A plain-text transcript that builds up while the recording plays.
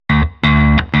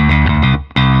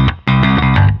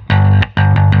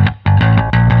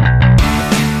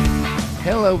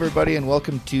everybody, and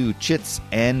welcome to Chits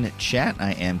and Chat.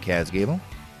 I am Kaz Gable.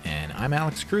 And I'm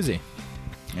Alex Cruzy.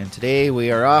 And today we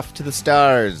are off to the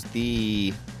stars,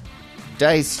 the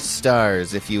dice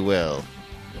stars, if you will.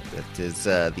 That is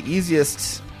the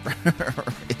easiest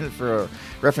for a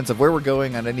reference of where we're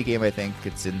going on any game, I think.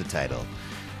 It's in the title.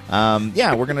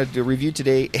 We're going to review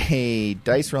today a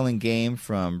dice rolling game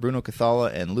from Bruno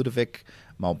Cathala and Ludovic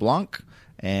Maublanc.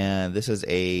 And this is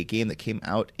a game that came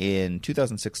out in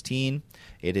 2016.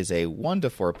 It is a 1 to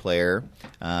 4 player,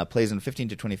 plays in 15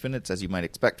 to 20 minutes, as you might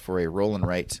expect for a roll and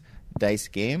write dice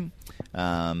game,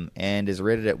 and is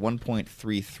rated at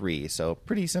 1.33. So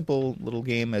pretty simple little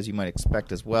game, as you might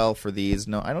expect as well for these.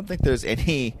 No, I don't think there's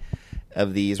any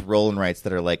of these roll and writes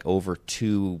that are like over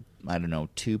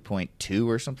 2.2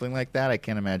 or something like that. I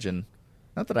can't imagine.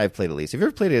 Not that I've played, at least. Have you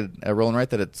ever played a roll and write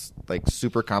that it's like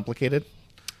super complicated?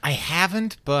 I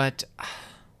haven't, but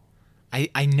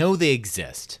I know they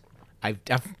exist. I've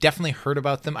definitely heard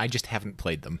about them. I just haven't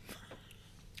played them.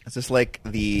 It's just like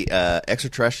the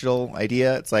extraterrestrial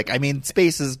idea. It's like, I mean,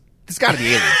 space is... There's got to be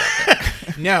aliens out there.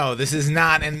 No, this is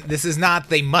not, and this is not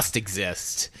they must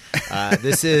exist.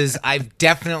 This is... I've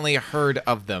definitely heard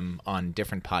of them on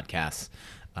different podcasts.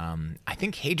 I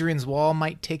think Hadrian's Wall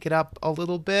might take it up a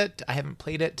little bit. I haven't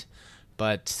played it.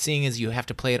 But seeing as you have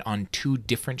to play it on 2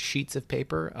 different sheets of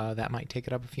paper, that might take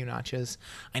it up a few notches.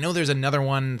 I know there's another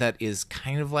one that is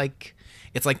kind of like...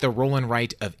 It's like the roll and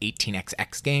write of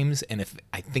 18xx games, and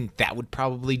I think that would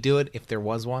probably do it if there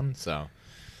was one, so...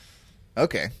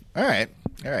 Okay. All right.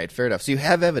 Fair enough. So you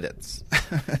have evidence.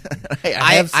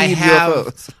 I have seen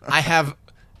UFOs. I have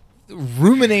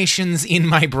ruminations in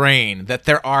my brain that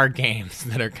there are games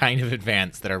that are kind of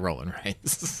advanced that are roll and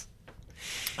writes.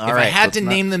 If I had to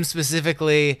name them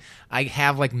specifically, I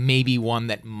have like maybe one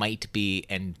that might be,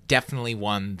 and definitely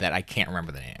one that I can't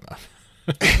remember the name of.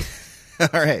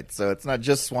 All right, so it's not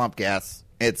just swamp gas.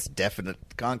 It's definite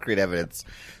concrete evidence.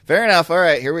 Fair enough. All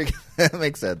right, here we go. That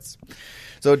makes sense.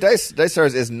 So Dice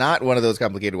Stars is not one of those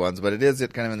complicated ones, but it is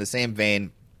kind of in the same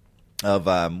vein of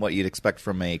what you'd expect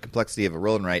from a complexity of a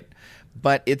roll and write.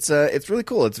 But it's really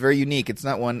cool. It's very unique. It's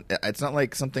not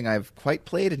like something I've quite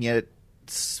played, and yet it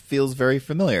feels very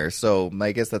familiar. So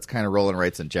I guess that's kind of roll and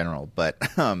writes in general. But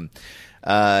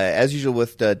as usual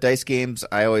with dice games,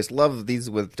 I always love these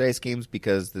with dice games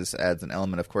because this adds an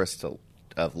element, of course,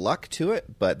 of luck to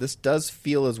it. But this does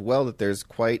feel as well that there's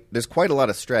quite a lot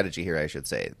of strategy here, I should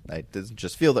say. It doesn't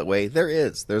just feel that way.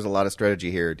 There's a lot of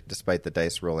strategy here, despite the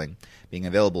dice rolling being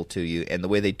available to you. And the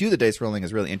way they do the dice rolling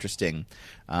is really interesting.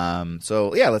 Let's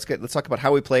talk about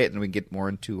how we play it, and we can get more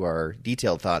into our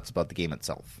detailed thoughts about the game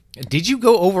itself. Did you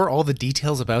go over all the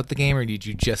details about the game, or did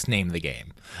you just name the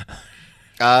game?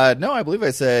 No, I believe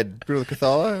I said Bruno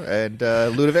Cathala and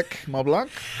Ludovic Maublanc.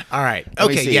 All right. Let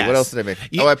me okay, see. yes. What else did I make?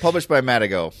 I published by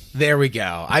Matago. There we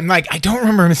go. I'm like, I don't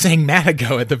remember him saying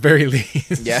Matago at the very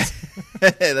least. Yeah,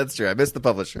 that's true. I missed the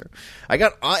publisher. I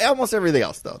got almost everything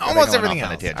else, though. Almost everything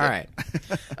else. All right.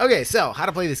 Okay, so how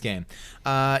to play this game.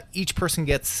 Each person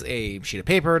gets a sheet of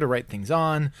paper to write things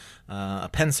on, a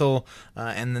pencil,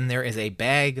 and then there is a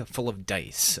bag full of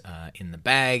dice. In the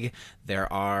bag,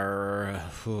 there are,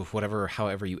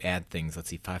 however you add things. Let's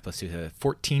see, 5 plus 2,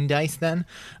 14 dice then.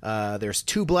 There's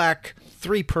 2 black,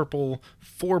 3 purple,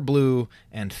 4 blue,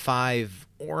 and 5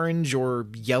 orange or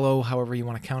yellow, however you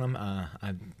want to count them.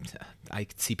 I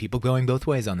see people going both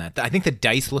ways on that. I think the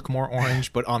dice look more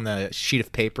orange, but on the sheet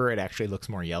of paper, it actually looks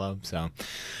more yellow. So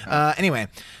anyway,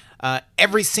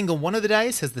 every single one of the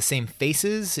dice has the same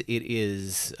faces. It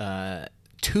is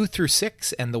 2 through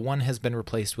 6, and the 1 has been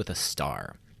replaced with a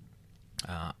star.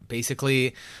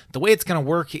 Basically, the way it's going to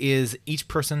work is each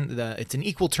person, it's an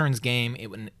equal turns game.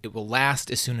 It will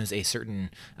last as soon as a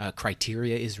certain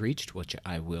criteria is reached, which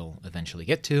I will eventually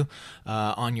get to.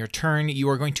 On your turn, you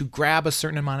are going to grab a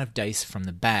certain amount of dice from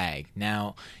the bag.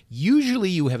 Now, usually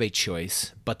you have a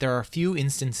choice, but there are a few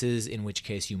instances in which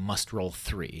case you must roll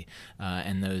 3,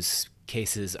 and those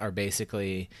cases are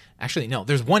basically... Actually, no,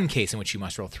 there's one case in which you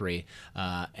must roll 3,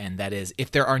 and that is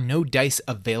if there are no dice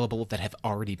available that have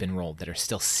already been rolled, that are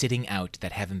still sitting out,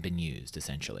 that haven't been used,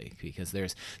 essentially. Because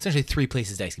there's essentially 3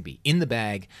 places dice can be: in the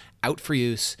bag, out for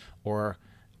use, or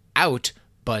out,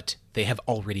 but they have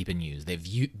already been used.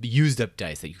 They've used up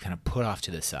dice that you kind of put off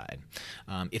to the side.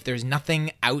 If there's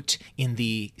nothing out in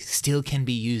the still can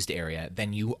be used area,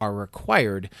 then you are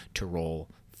required to roll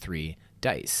 3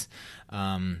 dice.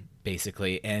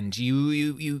 Basically, and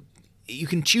you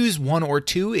can choose 1 or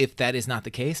 2 if that is not the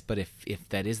case, but if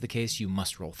that is the case, you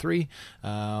must roll 3.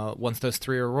 Once those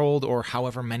 3 are rolled, or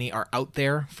however many are out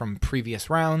there from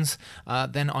previous rounds,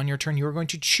 then on your turn you are going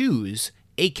to choose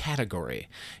a category.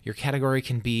 Your category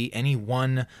can be any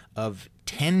one of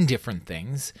 10 different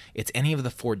things. It's any of the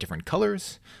 4 different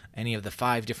colors, any of the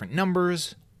 5 different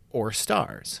numbers, or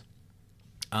stars.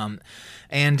 I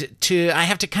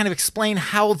have to kind of explain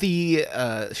how the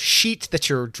sheet that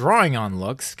you're drawing on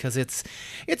looks, because it's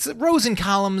rows and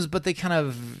columns, but they kind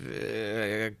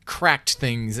of cracked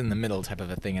things in the middle type of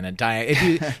a thing in a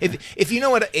if you know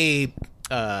what a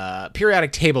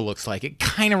periodic table looks like, it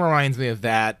kind of reminds me of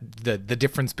that. The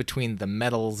difference between the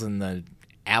metals and the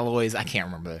alloys. I can't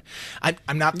remember.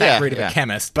 I'm not that great of a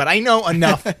chemist, but I know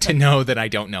enough to know that I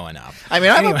don't know enough. I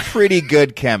mean, I'm a pretty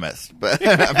good chemist, but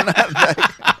I'm not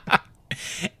that.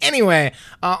 Anyway,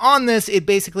 on this, it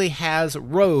basically has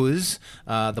rows,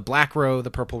 the black row, the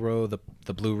purple row, the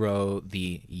blue row,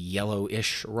 the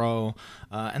yellowish row,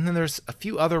 and then there's a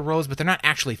few other rows, but they're not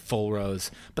actually full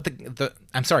rows. But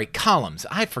columns.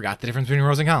 I forgot the difference between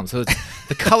rows and columns. So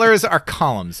the colors are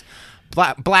columns.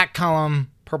 Black column,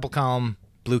 purple column,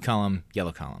 blue column,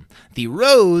 yellow column. The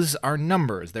rows are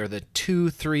numbers. They're the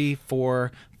 2, 3,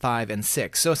 4, 5, and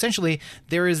 6. So essentially,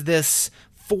 there is this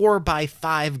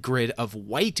 4x5 grid of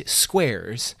white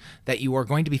squares that you are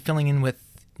going to be filling in with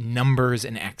numbers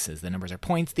and X's. The numbers are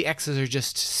points. The X's are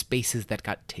just spaces that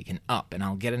got taken up, and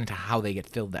I'll get into how they get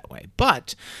filled that way.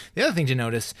 But the other thing to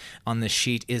notice on this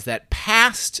sheet is that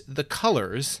past the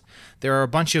colors, there are a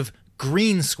bunch of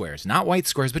green squares, not white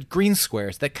squares, but green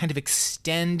squares that kind of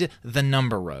extend the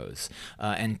number rows.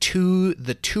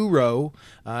 The 2 row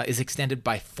is extended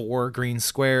by 4 green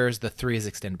squares, the 3 is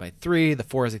extended by 3, the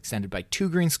 4 is extended by 2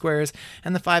 green squares,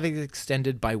 and the 5 is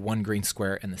extended by 1 green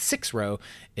square, and the 6 row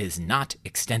is not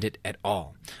extended at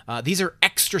all. These are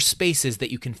extra spaces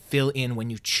that you can fill in when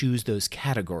you choose those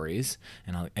categories,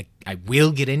 and I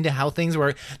will get into how things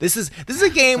work. This is a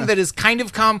game that is kind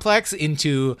of complex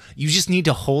into you just need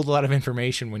to hold a lot of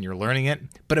information when you're learning it,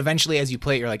 but eventually as you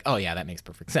play it, you're like, oh yeah, that makes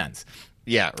perfect sense.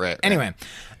 Yeah, right. Anyway,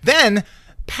 then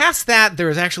past that,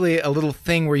 there's actually a little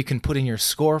thing where you can put in your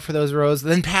score for those rows.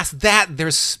 Then past that,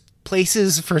 there's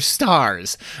places for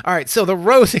stars. All right, so the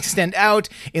rows extend out.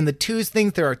 In the 2s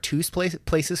things, there are 2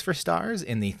 places for stars.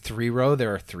 In the 3 row,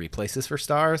 there are 3 places for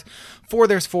stars. 4,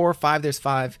 there's 4. 5, there's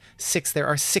 5. 6, there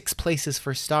are 6 places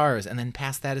for stars. And then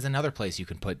past that is another place you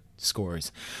can put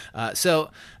scores.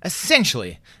 So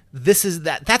essentially,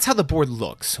 that's how the board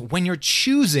looks. When you're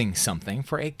choosing something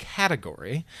for a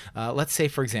category, let's say,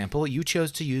 for example, you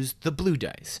chose to use the blue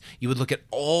dice. You would look at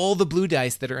all the blue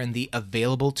dice that are in the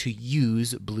available to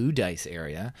use blue dice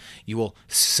area. You will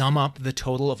sum up the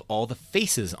total of all the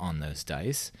faces on those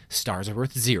dice. Stars are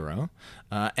worth 0.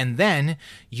 And then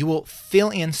you will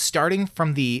fill in, starting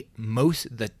from the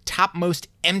topmost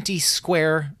empty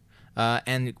square,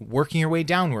 and working your way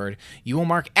downward, you will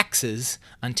mark X's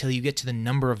until you get to the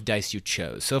number of dice you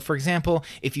chose. So, for example,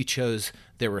 if you chose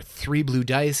there were 3 blue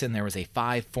dice and there was a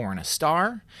 5, 4, and a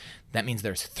star, that means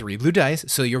there's 3 blue dice.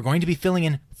 So you're going to be filling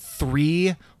in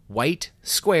 3 white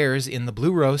squares in the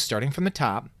blue row starting from the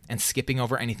top and skipping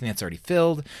over anything that's already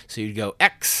filled. So you'd go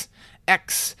X,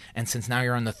 X, and since now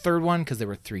you're on the 3rd one because there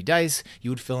were 3 dice, you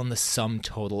would fill in the sum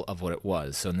total of what it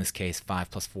was. So in this case,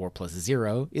 5 plus 4 plus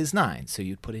 0 is 9. So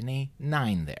you'd put in a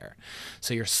 9 there.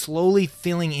 So you're slowly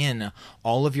filling in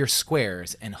all of your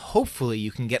squares, and hopefully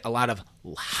you can get a lot of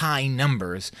high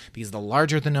numbers, because the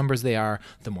larger the numbers they are,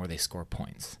 the more they score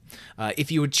points.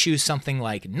 If you would choose something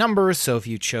like numbers, so if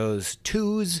you chose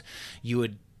 2s, you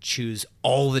would choose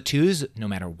all the 2s, no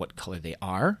matter what color they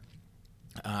are.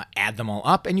 Add them all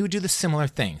up, and you would do the similar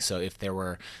thing. So if there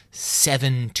were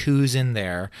 7 2s in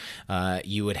there,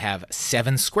 you would have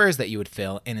 7 squares that you would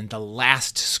fill, and in the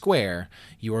last square,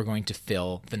 you are going to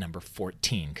fill the number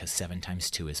 14, because 7 times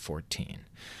 2 is 14.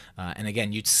 And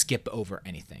again, you'd skip over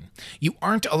anything. You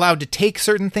aren't allowed to take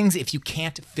certain things if you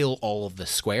can't fill all of the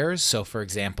squares. So for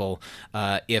example,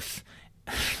 if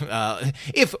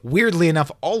weirdly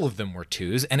enough all of them were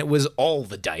 2s and it was all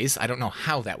the dice, I don't know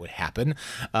how that would happen,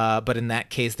 but in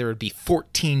that case there would be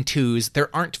 14 2s.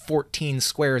 There aren't 14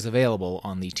 squares available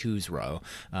on the 2s row.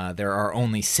 There are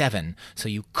only 7, so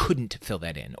you couldn't fill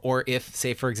that in. Or if,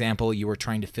 say for example, you were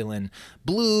trying to fill in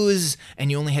blues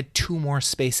and you only had 2 more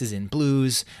spaces in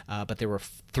blues, but there were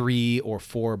 3 or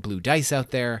 4 blue dice out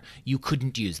there, you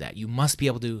couldn't use that. You must be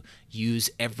able to use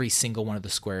every single one of the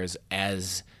squares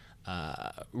as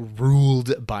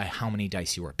ruled by how many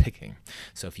dice you are picking.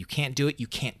 So if you can't do it, you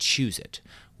can't choose it,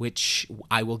 which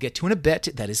I will get to in a bit.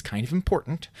 That is kind of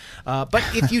important. But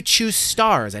if you choose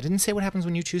stars, I didn't say what happens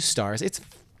when you choose stars. It's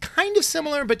kind of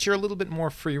similar, but you're a little bit more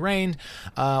free-reined.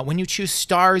 When you choose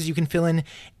stars, you can fill in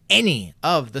any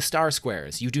of the star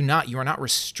squares. You are not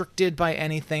restricted by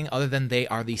anything other than they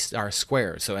are the star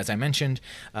squares. So as I mentioned,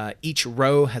 each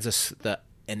row has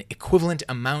an equivalent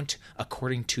amount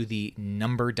according to the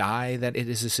number die that it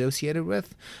is associated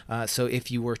with. So if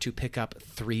you were to pick up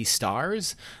 3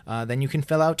 stars, then you can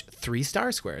fill out 3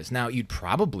 star squares. Now, you'd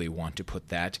probably want to put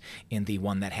that in the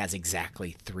one that has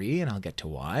exactly 3, and I'll get to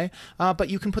why. But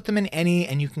you can put them in any,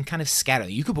 and you can kind of scatter.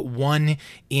 You could put one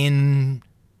in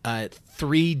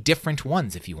 3 different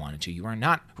ones if you wanted to. You are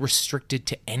not restricted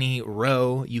to any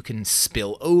row. You can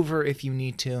spill over if you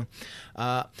need to.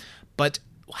 But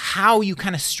how you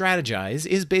kind of strategize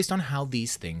is based on how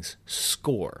these things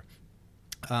score.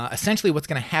 Essentially, what's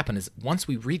going to happen is once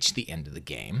we reach the end of the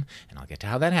game, and I'll get to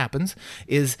how that happens,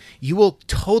 is you will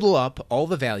total up all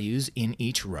the values in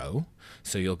each row.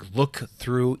 So you'll look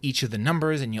through each of the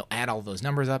numbers and you'll add all those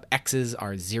numbers up. X's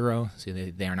are 0, so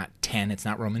they are not 10. It's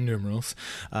not Roman numerals.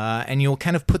 And you'll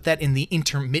kind of put that in the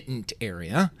intermittent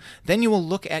area. Then you will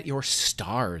look at your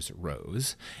stars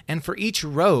rows. And for each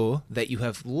row that you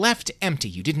have left empty,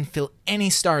 you didn't fill any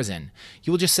stars in,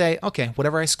 you will just say, okay,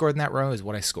 whatever I scored in that row is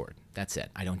what I scored. That's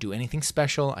it. I don't do anything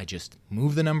special. I just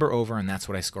move the number over, and that's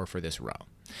what I score for this row.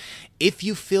 If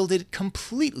you filled it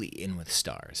completely in with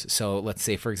stars, so let's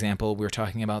say, for example, we're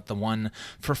talking about the one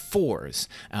for 4s,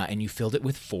 and you filled it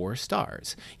with 4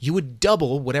 stars, you would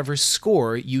double whatever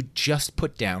score you just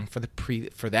put down for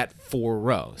that 4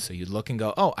 row. So you'd look and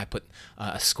go, oh, I put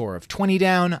a score of 20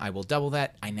 down. I will double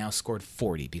that. I now scored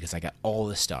 40 because I got all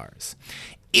the stars.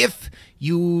 If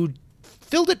you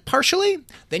filled it partially,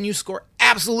 then you score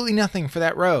absolutely nothing for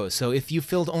that row. So if you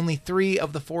filled only 3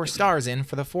 of the 4 stars in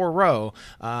for the 4 row,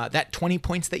 that 20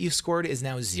 points that you scored is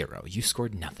now 0. You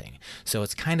scored nothing. So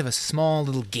it's kind of a small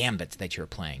little gambit that you're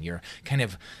playing. You're kind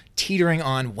of teetering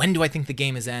on, when do I think the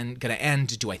game is going to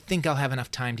end? Do I think I'll have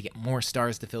enough time to get more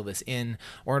stars to fill this in?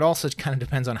 Or it also kind of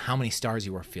depends on how many stars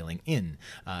you are filling in.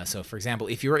 So for example,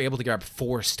 if you're able to grab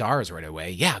 4 stars right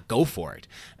away, yeah, go for it.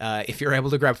 If you're able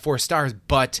to grab 4 stars,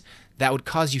 but that would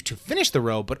cause you to finish the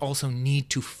row, but also need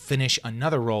to finish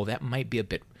another row, that might be a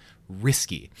bit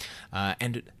risky.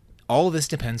 And all of this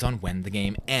depends on when the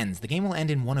game ends. The game will end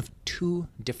in one of 2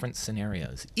 different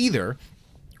scenarios. Either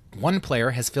one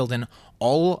player has filled in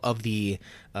all of the,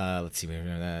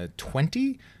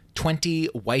 20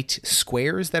 white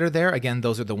squares that are there. Again,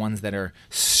 those are the ones that are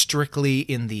strictly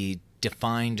in the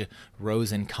defined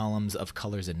rows and columns of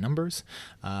colors and numbers.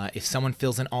 If someone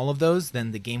fills in all of those,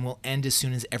 then the game will end as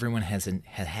soon as everyone has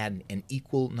had an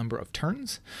equal number of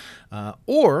turns.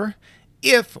 Or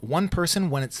if one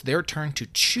person, when it's their turn to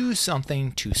choose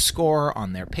something to score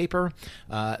on their paper,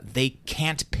 they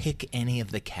can't pick any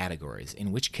of the categories,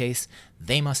 in which case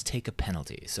they must take a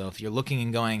penalty. So if you're looking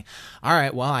and going, all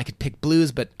right, well, I could pick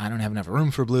blues, but I don't have enough room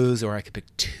for blues, or I could pick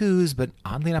 2s, but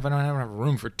oddly enough, I don't have enough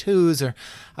room for 2s, or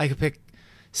I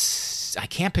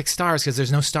can't pick stars because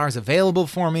there's no stars available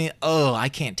for me. Oh, I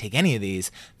can't take any of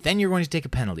these. Then you're going to take a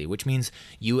penalty, which means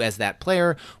you as that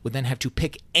player would then have to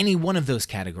pick any one of those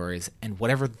categories, and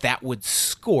whatever that would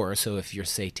score. So if you're,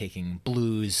 say, taking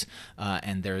blues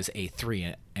and there's a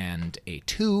 3 and a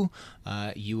 2,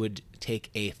 you would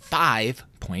take a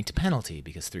 5-point penalty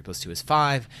because 3 plus 2 is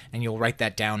 5, and you'll write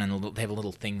that down, and they have a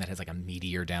little thing that has like a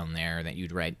meteor down there that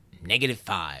you'd write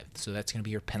 -5. So that's going to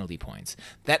be your penalty points.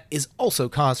 That is also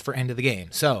cause for end of the game.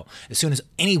 So as soon as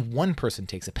any one person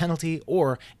takes a penalty,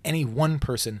 or any one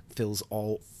person fills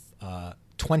all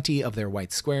 20 of their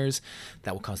white squares,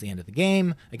 that will cause the end of the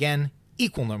game. Again,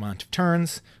 equal amount of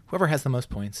turns. Whoever has the most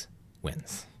points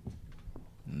wins.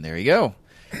 And there you go.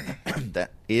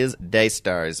 That is Dice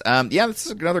Stars. Yeah, this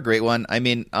is another great one. I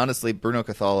mean, honestly, Bruno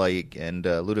Cathala and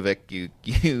Ludovic, you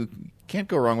can't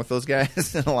go wrong with those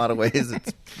guys in a lot of ways.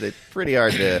 It's pretty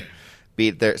hard to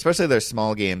beat, especially their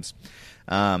small games.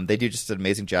 They do just an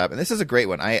amazing job. And this is a great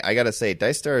one. I got to say,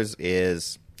 Dice Stars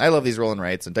is... I love these roll and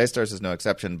writes, and Dice Stars is no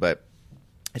exception, but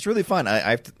it's really fun.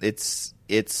 It's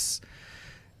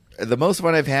the most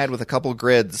fun I've had with a couple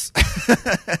grids,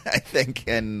 I think,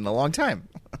 in a long time.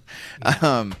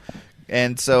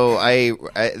 And so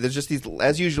there's just these,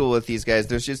 as usual with these guys,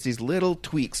 there's just these little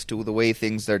tweaks to the way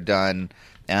things are done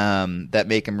that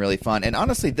make them really fun. And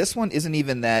honestly, this one isn't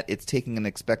even that it's taking an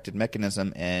expected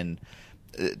mechanism and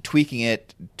tweaking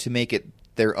it to make it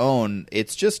their own.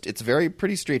 It's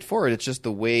pretty straightforward. It's just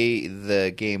the way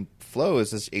the game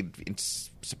flows. It's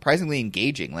surprisingly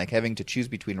engaging, like having to choose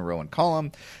between a row and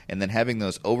column, and then having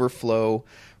those overflow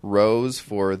rows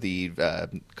for the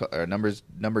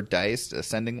numbered dice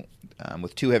ascending,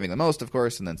 with 2 having the most, of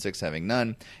course, and then 6 having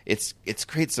none. It's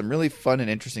creates some really fun and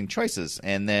interesting choices,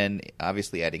 and then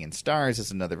obviously adding in stars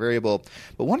is another variable.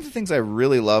 But one of the things I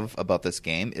really love about this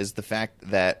game is the fact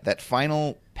that that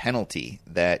final penalty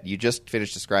that you just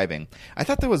finished describing, I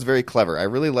thought that was very clever. I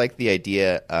really like the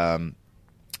idea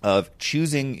of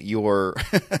choosing your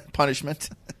punishment,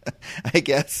 I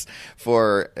guess,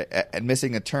 for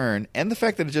missing a turn, and the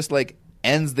fact that it just like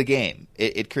ends the game.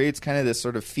 It creates kind of this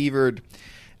sort of fevered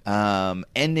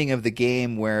ending of the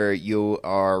game where you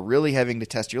are really having to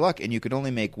test your luck, and you can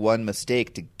only make one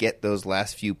mistake to get those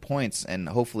last few points and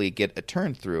hopefully get a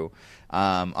turn through.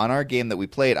 On our game that we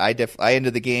played, I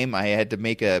ended the game. I had to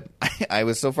make I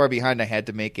was so far behind. I had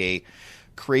to make a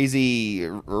crazy,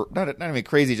 not even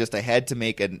crazy, just I had to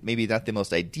make a maybe not the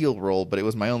most ideal roll, but it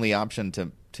was my only option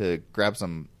to grab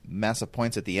some massive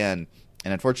points at the end.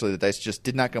 And unfortunately, the dice just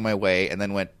did not go my way, and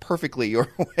then went perfectly your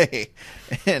way.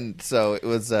 And so it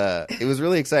was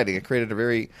really exciting. It created a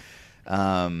very,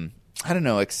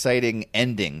 exciting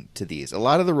ending to these. A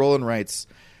lot of the roll and writes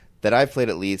that I've played,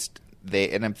 at least,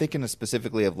 and I'm thinking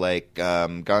specifically of like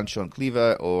Gancho and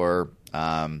Cleva or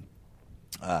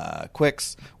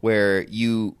Quicks, where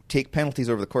you take penalties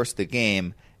over the course of the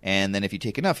game. And then if you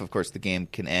take enough, of course, the game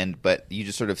can end, but you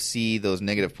just sort of see those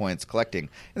negative points collecting.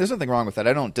 And there's nothing wrong with that.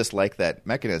 I don't dislike that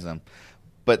mechanism.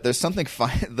 But there's something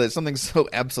there's something so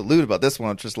absolute about this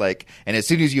one. It's just like, and as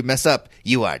soon as you mess up,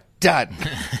 you are done.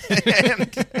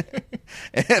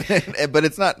 But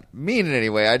it's not mean in any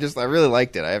way. I really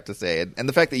liked it, I have to say. And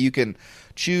the fact that you can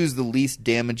choose the least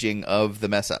damaging of the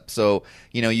mess up. So,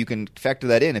 you can factor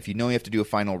that in. If you know you have to do a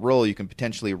final roll, you can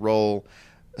potentially roll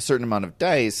a certain amount of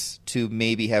dice to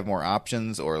maybe have more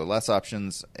options or less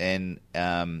options and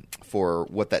for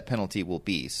what that penalty will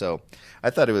be. So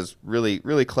I thought it was really,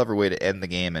 really clever way to end the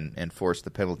game and force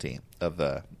the penalty of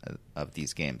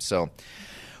these games. So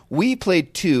we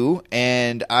played 2,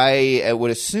 and I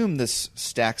would assume this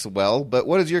stacks well, but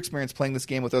what is your experience playing this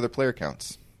game with other player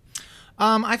counts?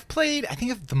 I've played, I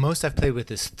think the most I've played with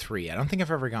is 3. I don't think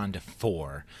I've ever gone to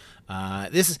 4.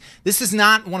 This is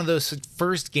not one of those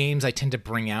first games I tend to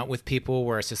bring out with people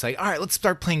where it's just like, all right, let's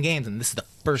start playing games, and this is the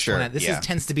first one. This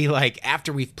tends to be like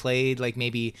after we've played like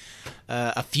maybe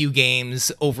a few games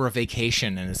over a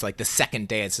vacation, and it's like the second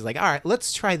day. It's just like, all right,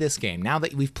 let's try this game. Now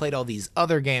that we've played all these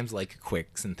other games like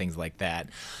Quicks and things like that,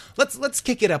 let's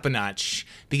kick it up a notch,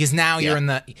 because now you're in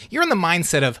the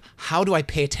mindset of how do I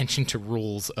pay attention to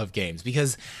rules of games,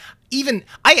 because even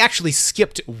I actually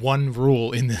skipped one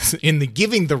rule in the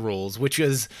giving the rules, which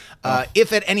was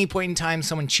if at any point in time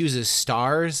someone chooses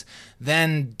stars,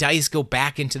 then dice go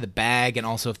back into the bag, and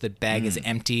also if the bag is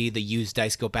empty, the used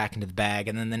dice go back into the bag,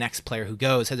 and then the next player who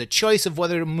goes has a choice of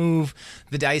whether to move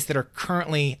the dice that are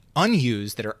currently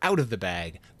unused, that are out of the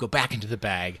bag, go back into the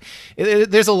bag.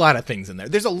 There's a lot of things in there.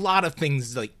 There's a lot of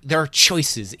things, like there are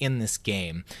choices in this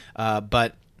game,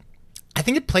 but I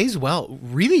think it plays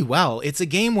really well. It's a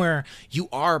game where you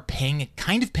are paying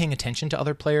attention to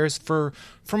other players for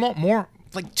more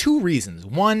like 2 reasons.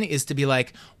 One is to be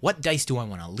like, what dice do I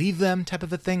want to leave them, type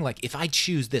of a thing. Like, if I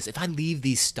choose this, if I leave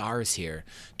these stars here,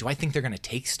 do I think they're going to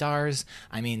take stars?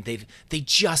 I mean, they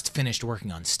just finished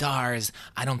working on stars.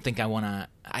 I don't think they're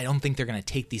going to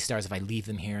take these stars if I leave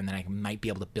them here, and then I might be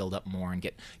able to build up more and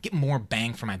get more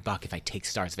bang for my buck if I take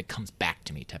stars, if it comes back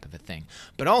to me, type of a thing.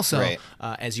 But also,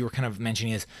 as you were kind of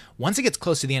mentioning, is once it gets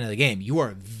close to the end of the game, you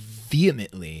are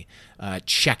vehemently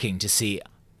checking to see,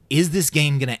 is this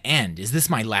game going to end? Is this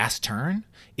my last turn?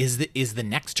 Is the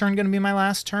next turn going to be my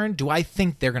last turn? Do I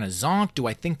think they're going to zonk? Do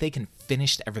I think they can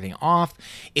finish everything off?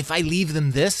 If I leave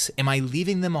them this, am I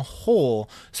leaving them a hole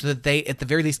so that they, at the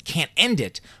very least, can't end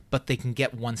it, but they can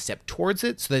get one step towards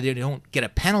it so that they don't get a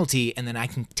penalty, and then I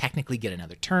can technically get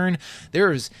another turn?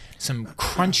 There's some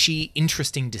crunchy,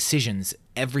 interesting decisions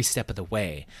every step of the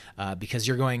way, because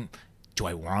you're going, do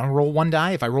I want to roll one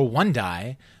die? If I roll one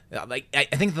die, like I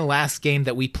think the last game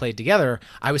that we played together,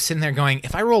 I was sitting there going,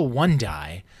 if I roll one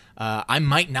die, I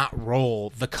might not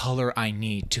roll the color I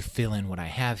need to fill in what I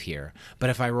have here. But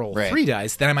if I roll 3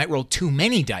 dice, then I might roll too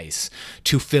many dice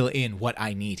to fill in what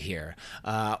I need here.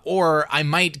 Or I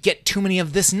might get too many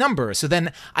of this number. So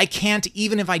then I can't,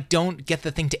 even if I don't get the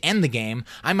thing to end the game,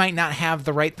 I might not have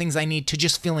the right things I need to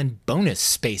just fill in bonus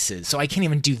spaces. So I can't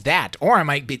even do that. Or I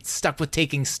might be stuck with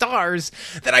taking stars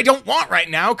that I don't want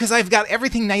right now because I've got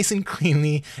everything nice and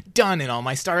cleanly done in all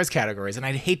my stars categories. And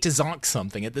I'd hate to zonk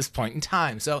something at this point in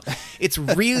time. So So it's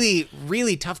really,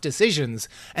 really tough decisions.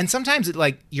 And sometimes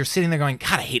you're sitting there going,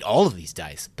 God, I hate all of these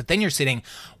dice. But then you're sitting,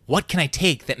 what can I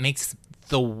take that makes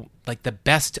the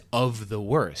best of the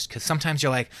worst? Because sometimes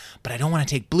you're like, but I don't want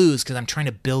to take blues because I'm trying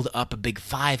to build up a big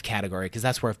 5 category because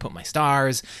that's where I've put my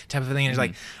stars type of thing. And it's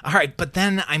like, all right, but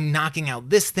then I'm knocking out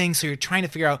this thing. So you're trying to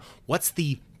figure out what's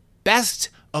the best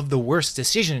of the worst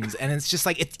decisions. And it's just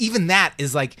like, it's even that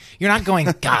is like, you're not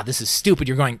going, God, this is stupid.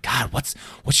 You're going, God, what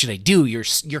should I do?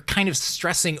 You're kind of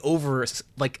stressing over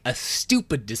like a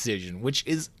stupid decision, which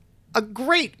is a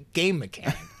great game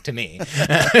mechanic to me.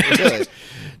 Really.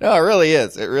 No, it really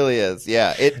is. It really is.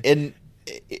 Yeah.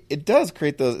 It does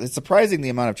create those. It's surprising the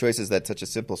amount of choices that such a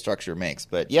simple structure makes.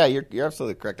 But yeah, you're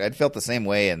absolutely correct. I'd felt the same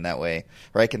way in that way,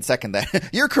 or I can second that.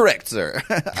 You're correct, sir.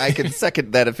 I can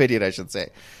second that opinion, I should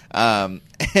say.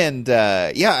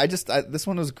 This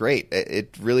one was great.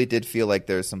 It really did feel like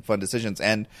there's some fun decisions,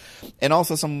 and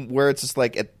also some where it's just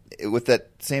like with that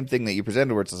same thing that you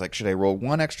presented, where it's just like, should I roll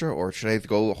 1 extra or should I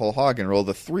go whole hog and roll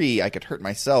the 3? I could hurt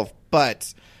myself,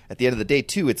 but at the end of the day,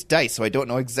 too, it's dice, so I don't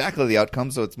know exactly the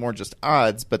outcome, so it's more just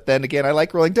odds. But then again, I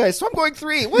like rolling dice, so I'm going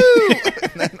 3. Woo!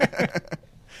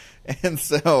 And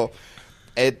so,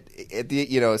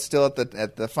 still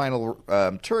at the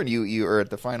final turn, you or at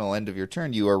the final end of your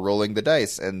turn, you are rolling the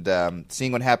dice and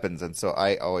seeing what happens. And so,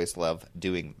 I always love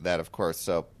doing that, of course.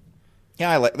 So,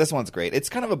 yeah, I like this one's great. It's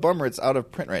kind of a bummer it's out of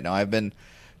print right now. I've been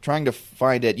trying to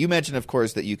find it. You mentioned, of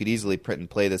course, that you could easily print and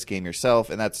play this game yourself,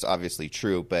 and that's obviously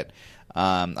true. But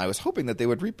I was hoping that they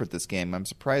would reprint this game. I'm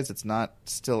surprised it's not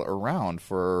still around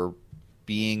for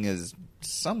being as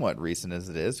somewhat recent as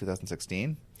it is,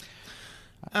 2016.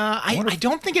 I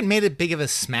don't think it made it big of a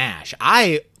smash.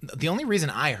 The only reason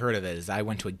I heard of it is I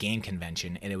went to a game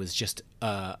convention, and it was just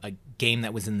a game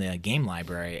that was in the game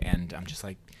library, and I'm just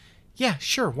like, yeah,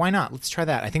 sure, why not? Let's try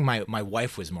that. I think my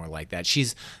wife was more like that.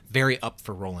 She's very up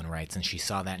for roll and writes, and she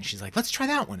saw that, and she's like, let's try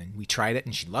that one. And we tried it,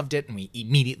 and she loved it, and we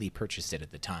immediately purchased it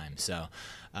at the time. So,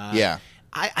 yeah.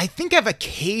 I think I've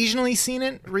occasionally seen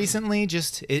it recently.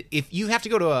 Just if you have to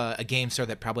go to a game store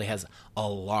that probably has a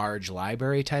large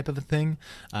library type of a thing,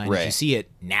 and right. If you see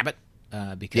it, nab it.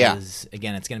 Because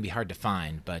again, it's going to be hard to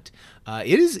find, but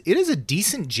it is a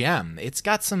decent gem. It's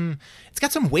got some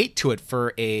weight to it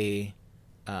for a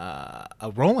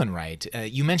roll and write.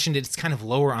 You mentioned it's kind of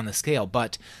lower on the scale,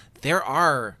 but there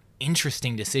are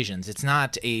interesting decisions. It's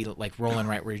not a like roll and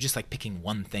write where you're just like picking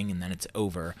one thing and then it's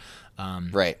over.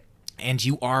 Right. And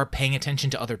you are paying attention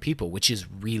to other people, which is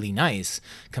really nice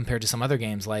compared to some other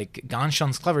games like Ganz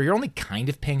Schön's Clever. You're only kind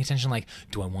of paying attention, like,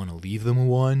 do I want to leave them a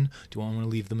 1? Do I want to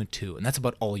leave them a 2? And that's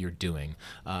about all you're doing.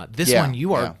 This one,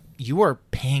 you are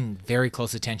paying very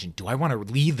close attention. Do I want to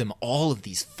leave them all of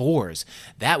these 4s?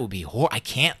 That would be I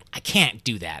can't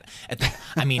do that.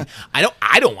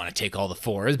 I don't want to take all the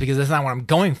 4s because that's not what I'm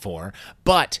going for.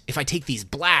 But if I take these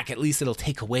black, at least it'll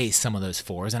take away some of those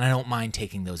 4s, and I don't mind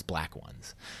taking those black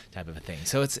ones, type of a thing.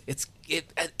 So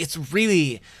it's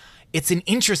really an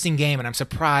interesting game, and I'm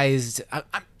surprised.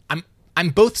 I'm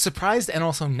both surprised and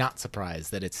also not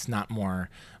surprised that it's not more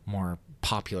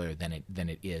popular than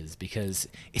it is, because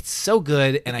it's so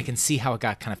good, and I can see how it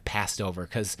got kind of passed over,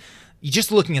 because you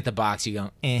just looking at the box, you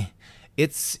go,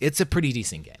 it's a pretty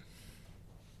decent game.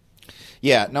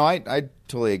 Yeah, no, I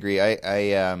totally agree.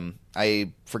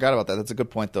 I forgot about that. That's a good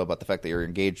point, though, about the fact that you're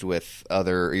engaged with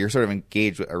you're sort of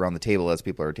engaged around the table as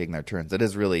people are taking their turns. That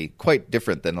is really quite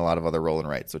different than a lot of other roll and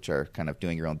writes, which are kind of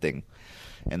doing your own thing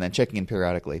and then checking in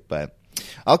periodically. But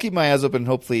I'll keep my eyes open,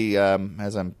 hopefully,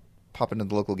 as I'm popping to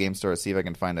the local game store to see if I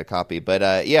can find a copy.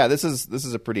 But yeah, this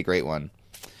is a pretty great one.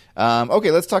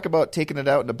 Okay, let's talk about taking it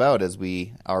out and about, as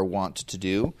we are wont to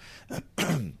do.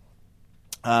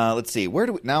 Let's see.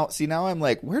 Now I'm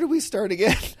like, where do we start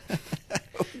again?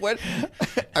 What?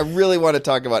 I really want to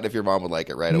talk about if your mom would like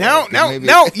it right away.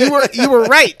 No. You were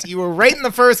right. You were right in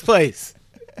the first place.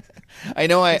 I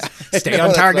know. Stay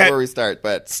on target. That's not where we start,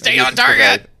 but stay on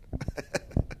target.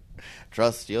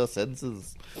 Trust your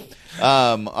senses.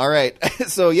 All right.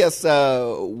 So yes,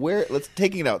 let's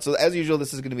taking it out. So as usual,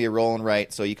 this is going to be a roll and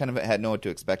write. So you kind of know what to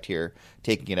expect here,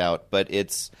 taking it out, but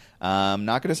it's not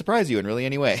going to surprise you in really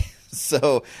any way.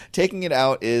 So taking it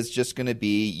out is just going to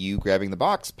be you grabbing the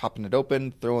box, popping it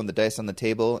open, throwing the dice on the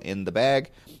table in the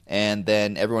bag, and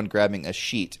then everyone grabbing a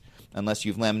sheet. Unless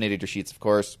you've laminated your sheets, of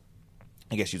course.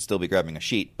 I guess you'd still be grabbing a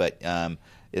sheet, but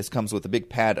this comes with a big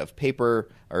pad of paper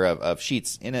or of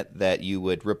sheets in it that you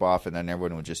would rip off, and then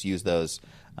everyone would just use those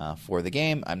for the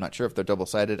game. I'm not sure if they're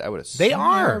double-sided. I would assume they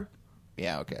are.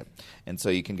 Yeah, okay. And so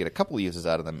you can get a couple uses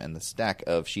out of them, and the stack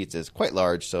of sheets is quite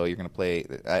large, so you're going to play...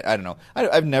 I don't know.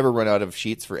 I've never run out of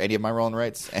sheets for any of my roll and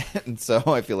writes, and so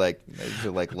I feel like these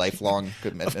are like lifelong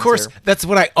commitments. Of course, here. that's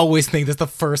what I always think. That's the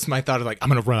first my thought of like, I'm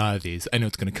going to run out of these. I know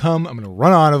it's going to come. I'm going to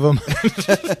run out of them.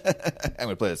 I'm going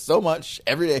to play this so much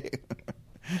every day.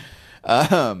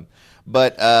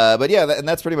 But yeah, and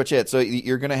that's pretty much it. So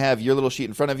you're going to have your little sheet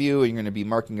in front of you, and you're going to be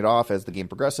marking it off as the game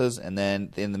progresses. And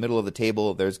then in the middle of the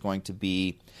table, there's going to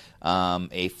be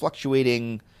a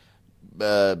fluctuating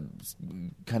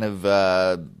kind of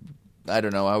I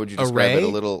don't know, how would you describe array? it? A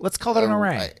little. Let's call that an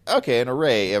array. Okay, an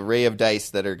array of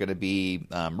dice that are going to be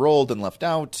rolled and left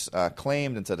out,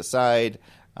 claimed and set aside.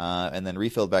 And then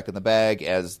refilled back in the bag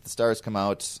as the stars come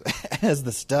out,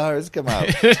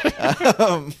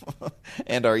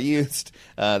 and are used.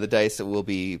 The dice will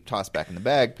be tossed back in the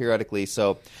bag periodically.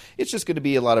 So it's just going to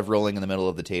be a lot of rolling in the middle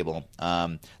of the table.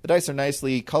 The dice are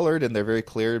nicely colored, and they're very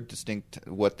clear, distinct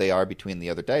what they are between the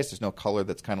other dice. There's no color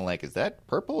that's kind of like, is that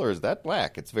purple or is that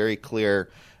black? It's very clear.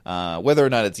 Whether or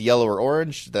not it's yellow or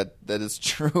orange, that is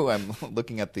true. I'm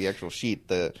looking at the actual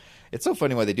sheet. It's so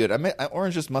funny why they do it. I mean,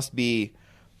 orange just must be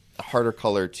a harder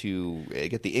color to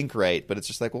get the ink right, but it's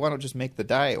just like, well, why don't just make the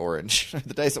die orange?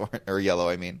 The dice or yellow,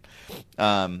 I mean,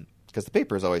 because the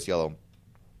paper is always yellow.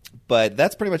 But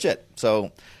that's pretty much it.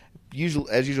 So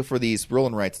as usual for these roll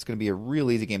and writes, it's going to be a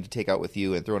real easy game to take out with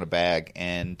you and throw in a bag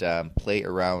and play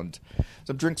around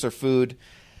some drinks or food.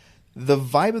 The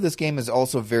vibe of this game is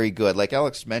also very good. Like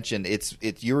Alex mentioned,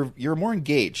 you're more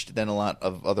engaged than a lot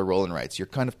of other roll and writes. You're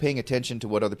kind of paying attention to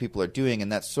what other people are doing,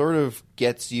 and that sort of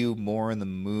gets you more in the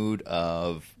mood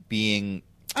of being,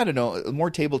 I don't know, more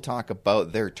table talk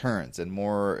about their turns and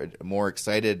more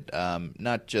excited,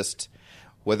 not just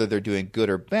whether they're doing good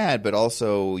or bad, but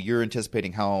also you're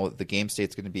anticipating how the game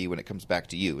state's going to be when it comes back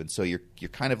to you. And so you're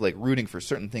kind of like rooting for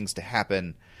certain things to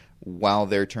happen while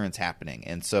their turn's happening,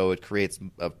 and so it creates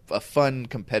a fun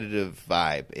competitive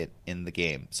vibe in the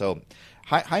game. So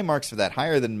high marks for that,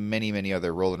 higher than many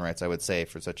other roll and writes, I would say,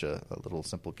 for such a little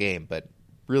simple game, but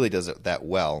really does it that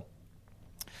well.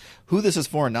 Who this is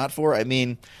for and not for, I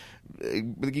mean,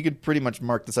 you could pretty much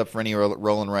mark this up for any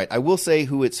roll and write. I will say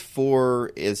who it's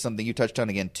for is something you touched on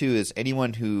again too, is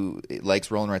anyone who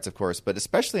likes roll and writes, of course, but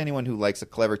especially anyone who likes a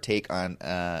clever take on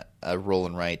a roll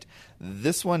and write.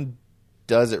 This one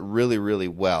does it really, really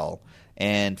well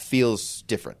and feels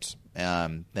different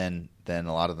than a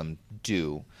lot of them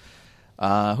do.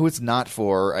 Who it's not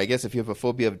for, I guess if you have a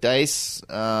phobia of dice,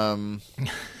 I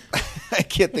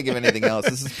can't think of anything else.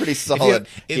 This is pretty solid.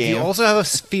 If you also have a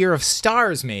fear of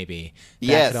stars, maybe.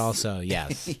 That could also,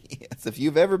 yes. Yes, if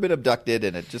you've ever been abducted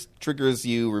and it just triggers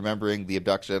you remembering the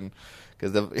abduction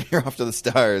because you're off to the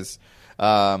stars,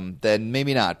 then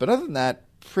maybe not. But other than that,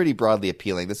 pretty broadly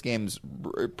appealing. This game's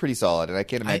pretty solid, and I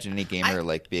can't imagine any gamer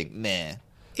being meh.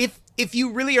 If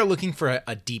you really are looking for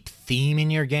a deep theme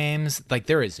in your games, like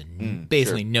there is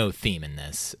basically no theme in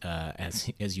this,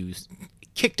 as you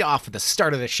kicked off at the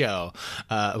start of the show,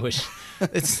 which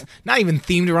it's not even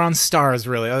themed around stars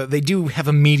really. They do have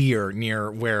a meteor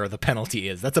near where the penalty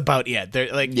is. That's about it.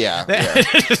 They're like, yeah.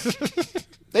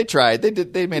 They tried.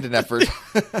 They made an effort.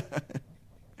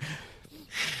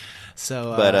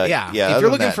 So but, if you're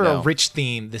looking for a rich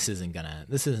theme, this isn't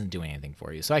doing anything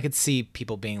for you. So I could see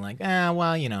people being like,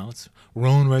 well, it's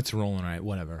rolling right,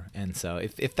 whatever. And so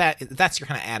if that's your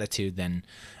kind of attitude, then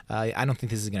I don't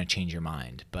think this is going to change your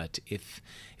mind. But if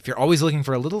you're always looking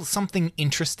for a little something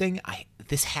interesting,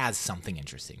 this has something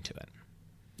interesting to it.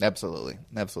 Absolutely.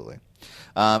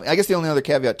 I guess the only other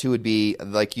caveat, too, would be,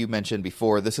 like you mentioned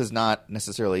before, this is not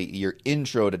necessarily your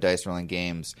intro to dice rolling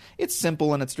games. It's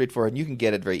simple and it's straightforward, and you can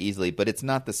get it very easily, but it's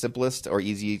not the simplest or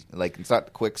easy. Like, it's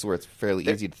not Quicks where it's fairly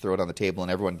easy to throw it on the table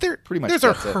and everyone pretty much There's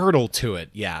a hurdle to it,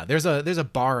 yeah. There's a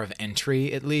bar of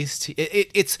entry, at least.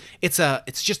 It's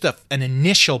just an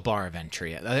initial bar of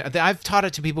entry. I've taught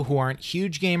it to people who aren't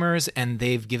huge gamers, and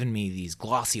they've given me these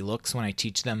glossy looks when I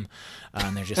teach them,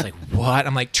 and they're just like, what?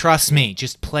 I'm like, trust me,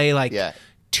 just play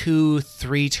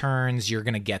 2-3 turns, you're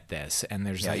gonna get this. And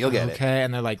they're just you'll get it.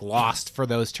 And they're like lost for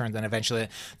those turns, and eventually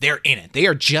they're in it. They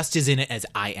are just as in it as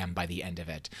I am by the end of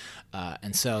it.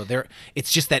 And so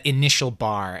it's just that initial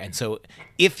bar. And so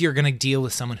if you're gonna deal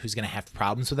with someone who's gonna have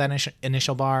problems with that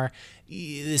initial bar,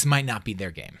 this might not be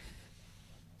their game.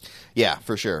 Yeah,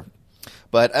 for sure.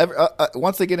 But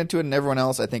once they get into it and everyone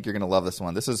else, I think you're going to love this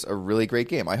one. This is a really great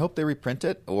game. I hope they reprint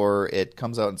it, or it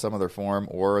comes out in some other form,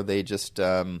 or they just,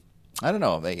 I don't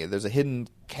know, there's a hidden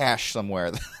cache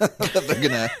somewhere that they're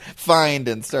going to find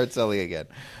and start selling again.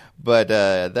 But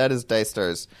that is Dice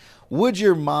Stars. Would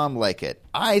your mom like it?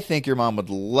 I think your mom would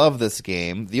love this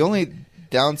game. The only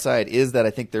downside is that I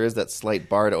think there is that slight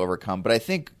bar to overcome. But I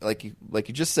think, like you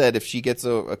just said, if she gets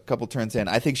a couple turns in,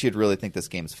 I think she'd really think this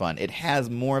game's fun. It has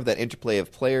more of that interplay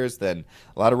of players than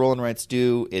a lot of roll and rights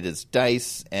do. It is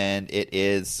dice, and it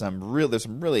is there's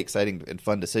some really exciting and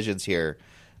fun decisions here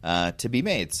to be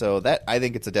made. So that I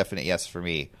think it's a definite yes for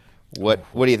me. What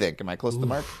do you think? Am I close to the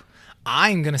mark?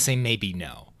 I'm going to say maybe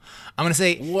no. I'm going to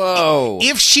say, whoa.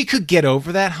 If she could get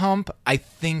over that hump, I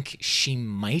think she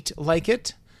might like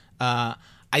it.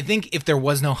 I think if there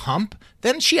was no hump,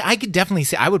 then I could definitely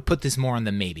say I would put this more on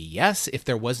the maybe yes if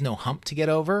there was no hump to get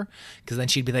over, because then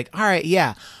she'd be like, all right,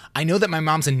 yeah, I know that my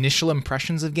mom's initial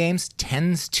impressions of games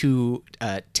tends to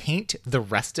taint the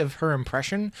rest of her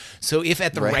impression. So if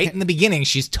at the right in the beginning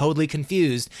she's totally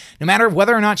confused, no matter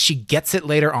whether or not she gets it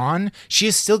later on, she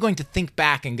is still going to think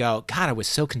back and go, God, I was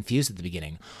so confused at the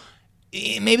beginning.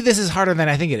 Maybe this is harder than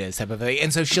I think it is, type of thing.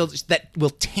 And so that will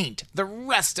taint the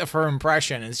rest of her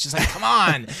impression. It's just like, come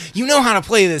on, you know how to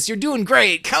play this. You're doing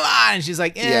great. Come on. And she's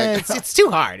like, it's too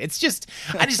hard. I just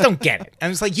don't get it. And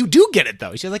it's like, you do get it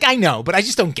though. She's like, I know, but I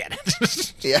just don't get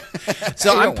it. Yeah.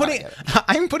 So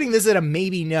I'm putting this at a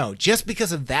maybe no, just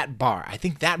because of that bar. I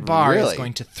think that bar is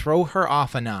going to throw her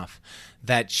off enough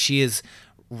that she is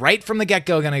right from the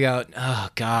get-go going to go, oh,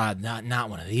 God, not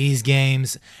one of these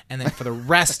games. And then for the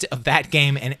rest of that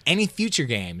game and any future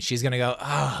game, she's going to go,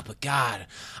 oh, but God,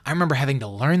 I remember having to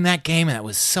learn that game, and that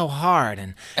was so hard.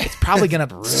 And it's probably going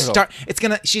to start.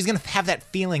 She's going to have that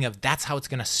feeling of that's how it's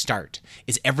going to start,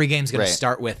 is every game's going to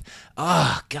start with,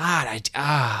 oh, God,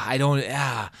 I don't.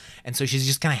 And so she's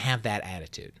just going to have that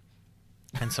attitude.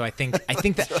 And so I think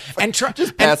that and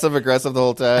just passive aggressive the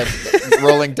whole time,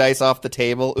 rolling dice off the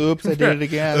table. Oops, I did it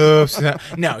again. Oops.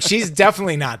 No, she's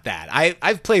definitely not that.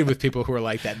 I've played with people who are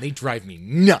like that, and they drive me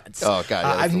nuts. Oh God,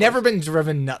 I've never been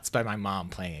driven nuts by my mom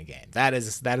playing a game. That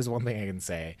is one thing I can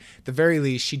say. At the very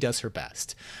least, she does her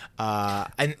best.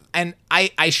 And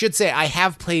I should say I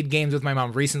have played games with my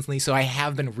mom recently, so I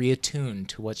have been reattuned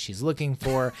to what she's looking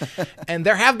for. And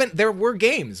there were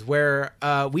games where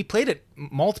we played it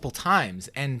multiple times,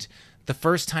 and the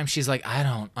first time she's like, I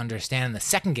don't understand. And the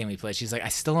second game we played, she's like, I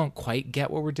still don't quite get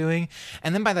what we're doing.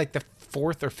 And then by like the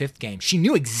fourth or fifth game, she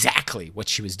knew exactly what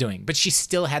she was doing, but she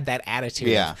still had that attitude.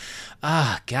 Yeah.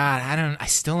 Oh God, I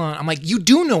still don't. I'm like, you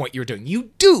do know what you're doing.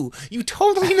 You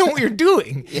totally know what you're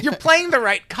doing. Yeah. You're playing the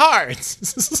right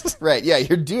cards. Right. Yeah.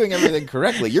 You're doing everything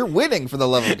correctly. You're winning, for the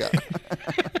love of God.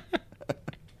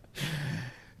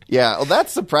 Yeah, well,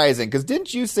 that's surprising, because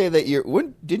didn't you say that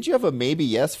didn't you have a maybe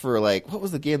yes for, like, what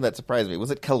was the game that surprised me?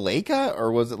 Was it Kaleka,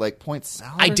 or was it like Point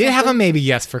Salad? I did have a maybe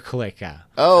yes for Kaleka.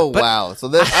 Oh, wow. So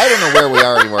I don't know where we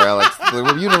are anymore, Alex.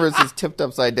 The universe is tipped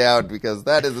upside down, because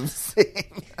that is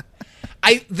insane.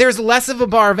 There's less of a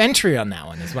bar of entry on that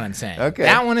one, is what I'm saying. Okay.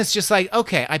 That one is just like,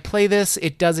 okay, I play this,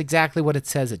 it does exactly what it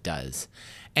says it does.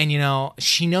 And,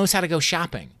 she knows how to go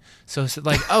shopping. So it's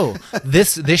like, oh,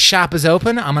 this shop is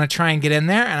open. I'm going to try and get in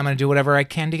there, and I'm going to do whatever I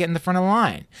can to get in the front of the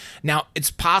line. Now,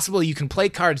 it's possible you can play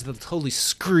cards that'll totally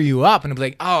screw you up and be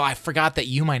like, oh, I forgot that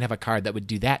you might have a card that would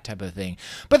do that type of thing.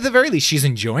 But at the very least, she's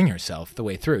enjoying herself the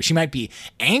way through. She might be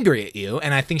angry at you,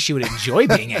 and I think she would enjoy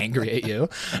being angry at you.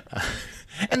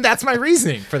 And that's my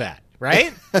reasoning for that.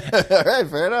 Right? All right,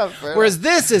 fair enough. Whereas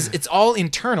this it's all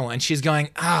internal, and she's going,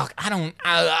 oh, I don't,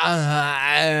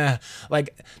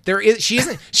 like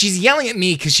she's yelling at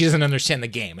me because she doesn't understand the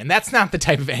game, and that's not the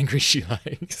type of angry she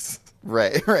likes.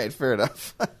 Right, fair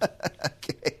enough.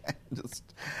 Okay,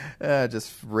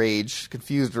 just rage,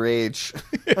 confused rage.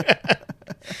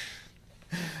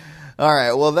 All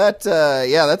right, well, that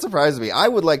surprised me. I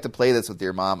would like to play this with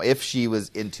your mom if she was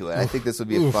into it. I think this would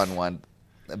be a fun one.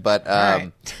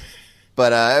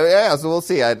 But yeah, so we'll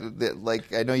see. I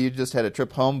know you just had a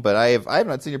trip home, but I have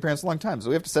not seen your parents in a long time, so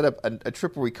we have to set up a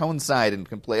trip where we coincide and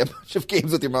can play a bunch of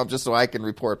games with your mom, just so I can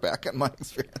report back on my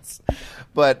experience.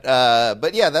 But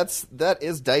yeah, that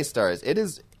is Dice Stars. It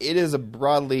is a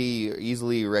broadly,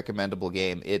 easily recommendable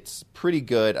game. It's pretty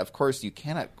good. Of course, you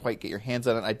cannot quite get your hands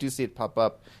on it. I do see it pop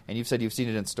up, and you've said you've seen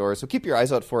it in stores, so keep your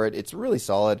eyes out for it. It's really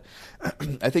solid.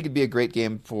 I think it'd be a great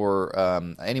game for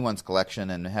anyone's collection,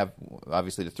 and have,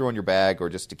 obviously, to throw in your bag or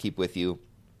just to keep with you.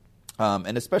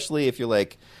 And especially if you're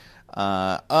like,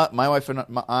 my wife and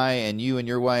I and you and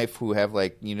your wife, who have,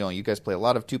 like, you guys play a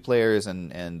lot of two players,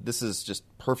 and this is just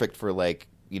perfect for, like,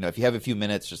 if you have a few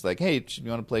minutes, just like, hey, you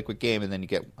want to play a quick game, and then you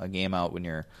get a game out when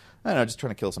you're, I don't know, just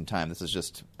trying to kill some time. This is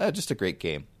just a great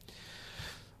game.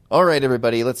 All right,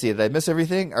 everybody, let's see. Did I miss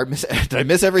everything? Did I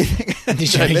miss everything?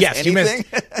 Yes, you missed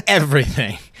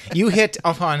everything. You hit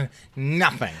upon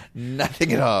nothing.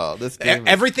 Nothing at all. This game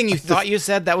everything you thought you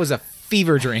said, that was a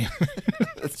fever dream.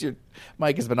 That's your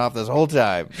mic has been off this whole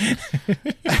time.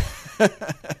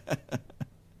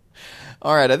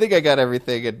 All right, I think I got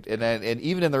everything, and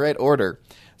even in the right order.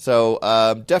 So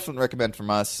definitely recommend from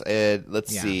us.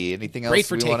 Let's see, anything else? Great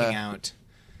for taking out.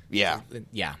 Yeah.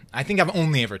 Yeah. I think I've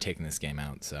only ever taken this game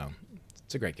out, so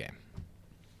it's a great game.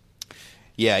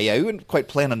 Yeah, we wouldn't quite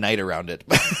plan a night around it.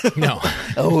 No.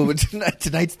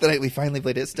 Tonight's the night we finally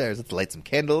played Stars. Let's light some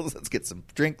candles. Let's get some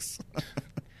drinks.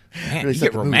 Man, you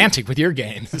get romantic with your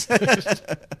games.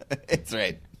 It's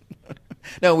right.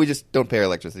 No, we just don't pay our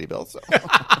electricity bills. So.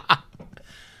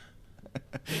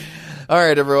 All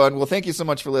right, everyone. Well, thank you so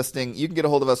much for listening. You can get a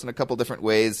hold of us in a couple different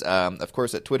ways. Of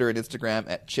course, at Twitter and Instagram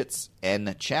at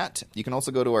ChitsNChat. You can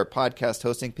also go to our podcast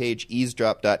hosting page,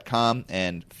 eavesdrop.com,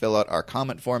 and fill out our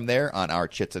comment form there on our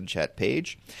Chits and Chat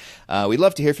page. We'd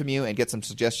love to hear from you and get some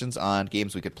suggestions on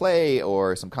games we could play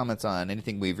or some comments on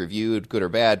anything we've reviewed, good or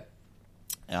bad.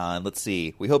 Let's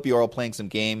see. We hope you're all playing some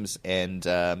games, and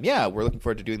we're looking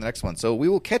forward to doing the next one. So we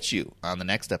will catch you on the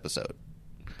next episode.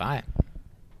 Bye.